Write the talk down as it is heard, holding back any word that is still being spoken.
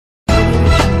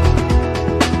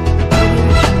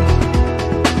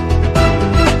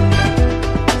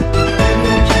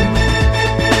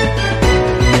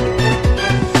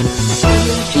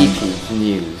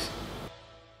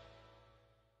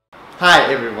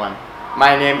Hi everyone,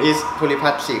 my name is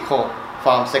Cookilicious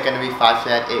from Secondary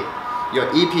 5/8, your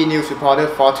EP News reporter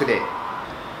for today.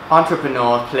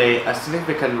 Entrepreneurs play a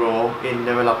significant role in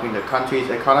developing the country's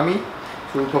economy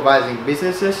through providing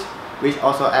businesses which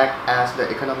also act as the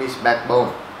economy's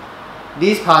backbone.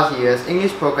 These past years,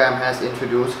 English program has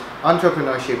introduced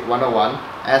Entrepreneurship 101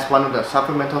 as one of the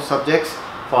supplemental subjects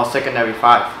for Secondary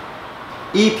 5.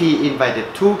 EP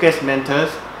invited two guest mentors,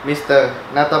 Mr.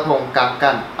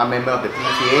 Samutprakarn, a member of the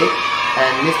PTA,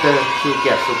 and Mr.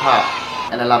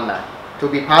 Cookilicious, an alumni, to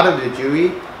be part of the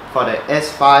jury for the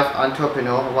S.5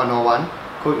 Entrepreneur 101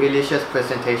 Cookilicious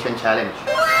Presentation Challenge.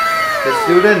 The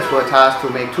students were tasked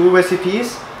to make two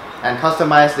recipes and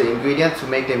customize the ingredients to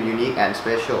make them unique and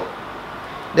special.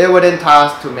 They were then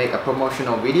tasked to make a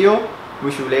promotional video,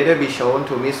 which will later be shown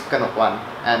to Miss Kanokwan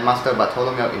and Master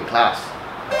Bartholomew in class.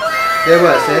 They were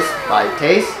assessed by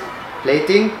taste,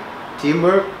 plating,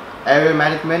 teamwork, area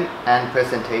management, and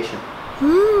presentation.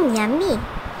 Yummy.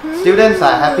 Students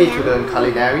are happy to learn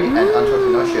culinary and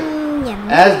entrepreneurship,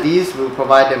 as these will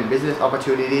provide them business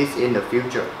opportunities in the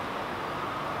future.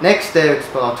 Next, they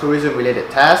explore tourism-related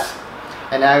tasks,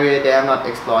 an area they have not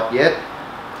explored yet,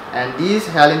 and these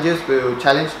challenges will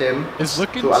challenge them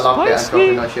to unlock their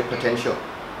entrepreneurship potential.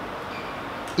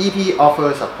 EP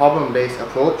offers a problem-based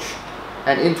approach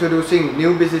and introducing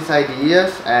new business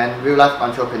ideas and real-life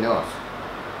entrepreneurs.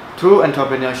 Through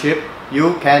entrepreneurship,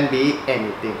 you can be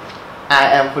anything. I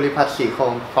am Cookilicious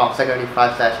from Secondary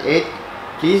 5/8.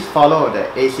 Please follow the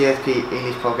ACSP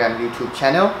English Program YouTube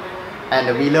channel and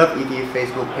the We Love EP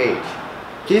Facebook page.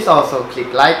 Please also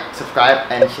click like, subscribe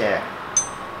and share.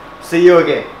 See you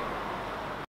again.